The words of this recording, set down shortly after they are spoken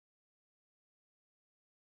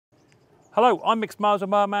Hello, I'm Micks Mowers,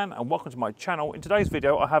 Mower and welcome to my channel. In today's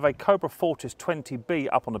video I have a Cobra Fortis 20B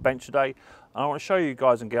up on the bench today, and I want to show you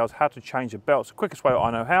guys and girls how to change the belts the quickest way I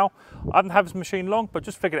know how. I haven't had this machine long, but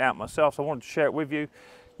just figured it out myself, so I wanted to share it with you.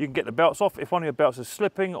 You can get the belts off. If one of your belts is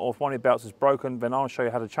slipping or if one of your belts is broken, then I'll show you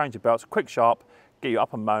how to change the belts quick, sharp, get you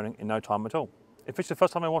up and moaning in no time at all. If it's the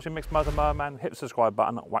first time you're watching Micks Mowers, Mower, hit the subscribe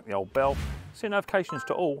button, whack the old bell, set notifications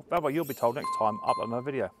to all, that way you'll be told next time I upload my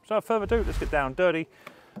video. So without further ado, let's get down and dirty.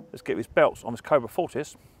 Let's get these belts on this Cobra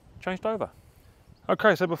Fortis changed over.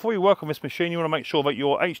 Okay, so before you work on this machine, you want to make sure that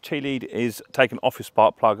your HT lead is taken off your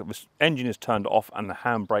spark plug, this engine is turned off and the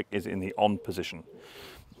handbrake is in the on position.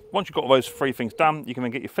 Once you've got all those three things done, you can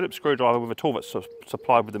then get your Phillips screwdriver with a tool that's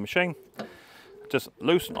supplied with the machine. Just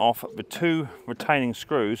loosen off the two retaining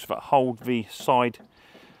screws that hold the side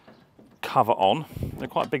cover on. They're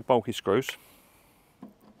quite big, bulky screws.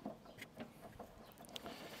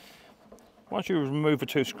 Once you remove the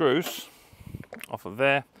two screws off of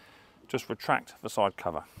there, just retract the side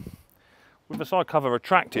cover. With the side cover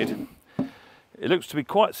retracted, it looks to be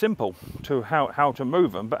quite simple to how to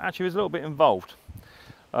move them, but actually there's a little bit involved.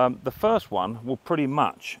 The first one will pretty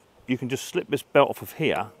much, you can just slip this belt off of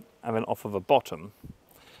here and then off of the bottom,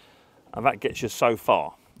 and that gets you so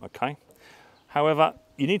far, okay? However,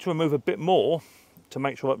 you need to remove a bit more to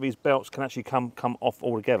make sure that these belts can actually come off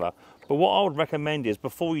altogether. But what I would recommend is,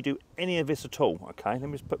 before you do any of this at all, okay, let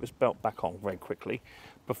me just put this belt back on very quickly.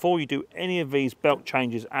 Before you do any of these belt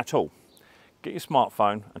changes at all, get your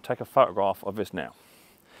smartphone and take a photograph of this now.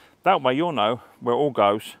 That way you'll know where it all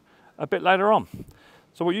goes a bit later on.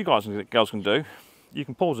 So what you guys and girls can do, you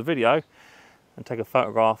can pause the video and take a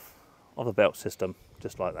photograph of the belt system,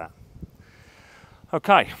 just like that.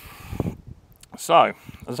 Okay. So,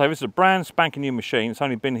 as I say, this is a brand spanking new machine. It's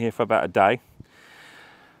only been here for about a day.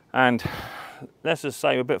 And let's just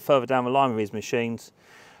say we're a bit further down the line with these machines,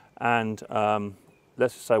 and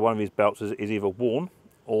let's just say one of these belts is either worn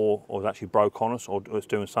or is actually broke on us, or it's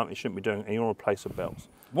doing something it shouldn't be doing, and you want to replace the belts.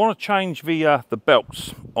 You want to change the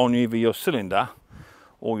belts on either your cylinder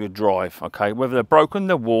or your drive, okay? Whether they're broken,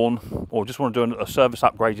 they're worn, or just want to do a service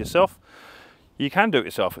upgrade yourself, you can do it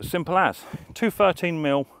yourself. It's simple as two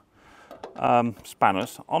 13mm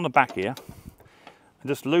spanners on the back here, and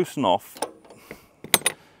just loosen off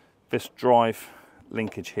this drive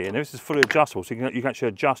linkage here. Now this is fully adjustable, so you can actually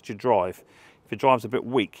adjust your drive. If your drive's a bit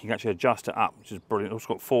weak, you can actually adjust it up, which is brilliant. It's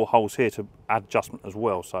also got 4 holes here to add adjustment as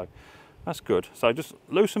well, so that's good. So just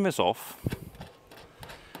loosen this off,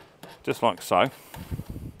 just like so,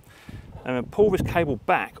 and then pull this cable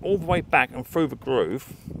back, all the way back and through the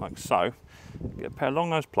groove, like so. Get a pair of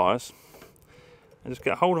long nose pliers, and just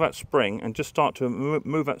get a hold of that spring and just start to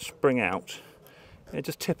move that spring out. It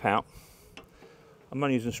just tip out. I'm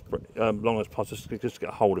only using long nose pliers just to get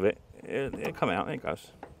a hold of it. It'll come out, there it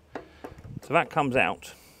goes. So that comes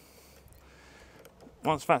out.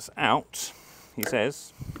 Once that's out, he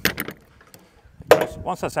says,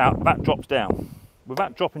 once that's out, that drops down. With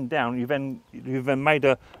that dropping down, you've then made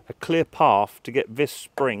a clear path to get this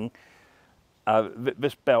spring,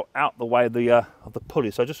 this belt out the way of the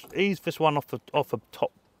pulley. So just ease this one off the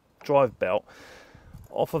top drive belt,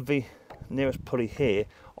 off of the nearest pulley here.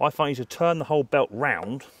 I find you to turn the whole belt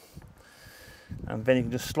round, and then you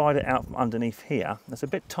can just slide it out from underneath here. It's a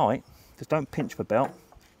bit tight, just don't pinch the belt,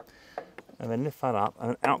 and then lift that up,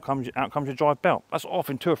 and out comes your drive belt. That's off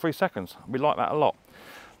in 2 or 3 seconds. We like that a lot.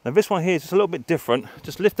 Now this one here is just a little bit different.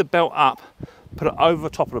 Just lift the belt up, put it over the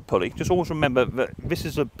top of the pulley. Just always remember that this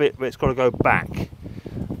is a bit where it's got to go back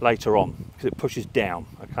later on, because it pushes down,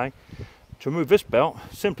 okay? To remove this belt,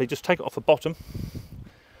 simply just take it off the bottom,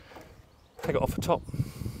 take it off the top.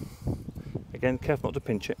 Again, careful not to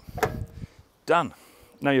pinch it. Done.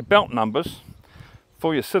 Now your belt numbers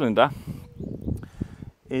for your cylinder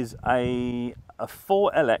is a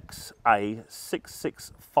 4LXA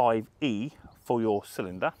 665E for your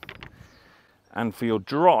cylinder, and for your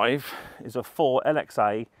drive is a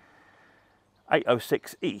 4LXA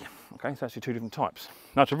 806E. Okay, so actually 2 different types.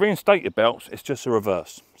 Now to reinstate your belts, it's just the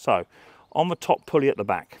reverse. So on the top pulley at the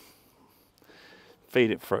back,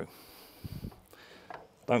 feed it through.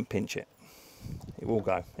 Don't pinch it. It will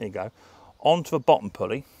go. There you go. Onto the bottom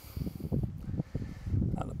pulley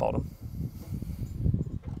at the bottom.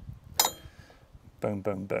 Boom,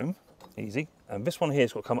 boom, boom. Easy. And this one here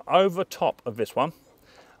has got to come over the top of this one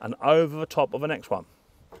and over the top of the next one.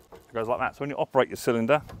 It goes like that. So when you operate your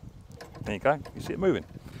cylinder, there you go, you see it moving.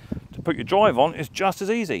 To put your drive on is just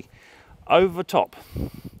as easy. Over the top.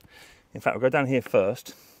 In fact, we'll go down here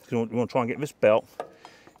first, because we want to try and get this belt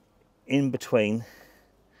in between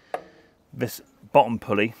this bottom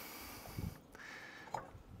pulley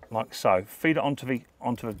like so. Feed it onto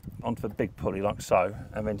the big pulley like so,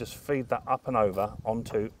 and then just feed that up and over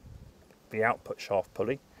onto the output shaft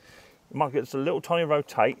pulley. You might get just a little tiny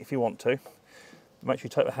rotate if you want to. Make sure you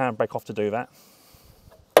take the handbrake off to do that.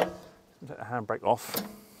 Take the handbrake off.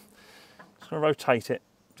 Just going to rotate it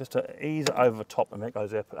just to ease it over the top, and then it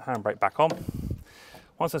goes there. Put the handbrake back on.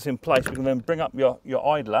 Once that's in place, we can then bring up your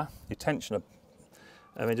idler, your tensioner,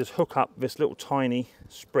 and then just hook up this little tiny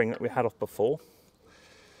spring that we had off before.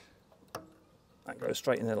 That goes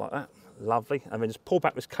straight in there like that. Lovely. And then just pull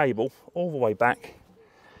back this cable all the way back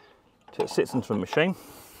till it sits into the machine.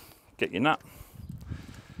 Get your nut.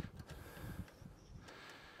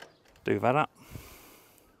 Do that up.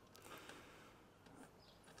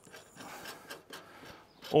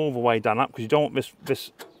 All the way done up, because you don't want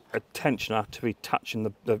this tensioner to be touching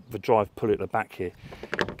the drive pulley at the back here.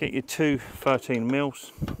 Get your two 13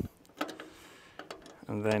 mils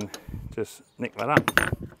and then just nick that up.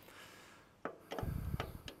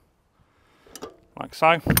 Like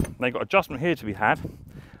so. They've got adjustment here to be had,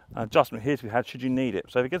 adjustment here to be had should you need it.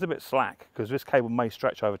 So if it gets a bit slack, because this cable may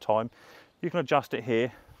stretch over time, you can adjust it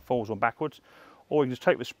here, forwards or backwards, or you can just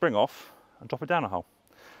take the spring off and drop it down a hole.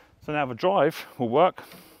 So now the drive will work.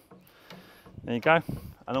 There you go.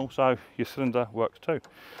 And also your cylinder works too.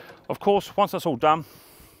 Of course, once that's all done,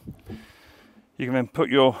 you can then put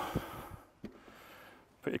your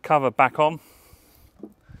cover back on,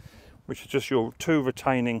 which is just your two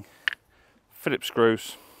retaining Phillips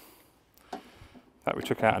screws that we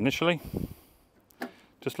took out initially.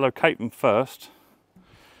 Just locate them first,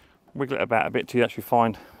 wiggle it about a bit till you actually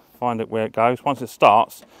find it where it goes. Once it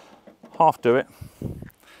starts, half do it,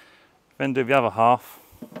 then do the other half.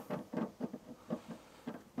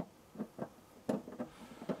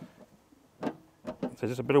 So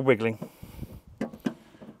just a bit of wiggling,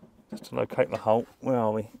 just to locate the hole. Where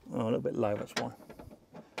are we? Oh, a little bit low, that's why.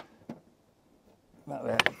 That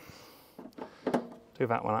there. Do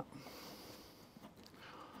that one up.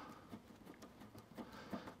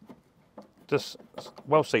 Just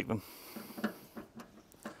well seat them.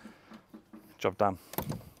 Job done.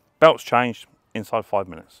 Belts changed inside 5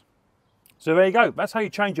 minutes. So there you go. That's how you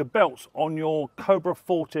change your belts on your Cobra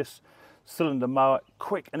Fortis cylinder mower.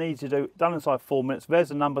 Quick and easy to do, done inside 4 minutes. There's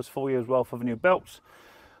the numbers for you as well for the new belts.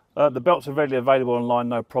 The belts are readily available online,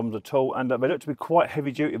 no problems at all, and they look to be quite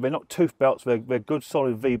heavy duty. They're not tooth belts, they're good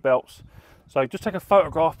solid V belts. So just take a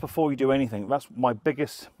photograph before you do anything. That's my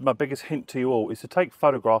biggest hint to you all, is to take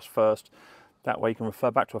photographs first. That way you can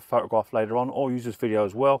refer back to a photograph later on, or use this video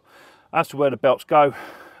as well as to where the belts go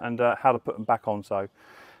and how to put them back on. So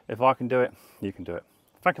if I can do it, you can do it.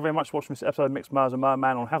 Thank you very much for watching this episode of Micks Mowers and Mower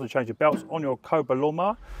Man on how to change your belts on your Cobra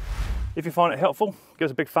lawnmower. If you find it helpful, give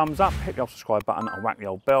us a big thumbs up, hit the old subscribe button and whack the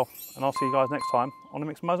old bell. And I'll see you guys next time on the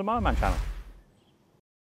Micks Mowers and Mower Man channel.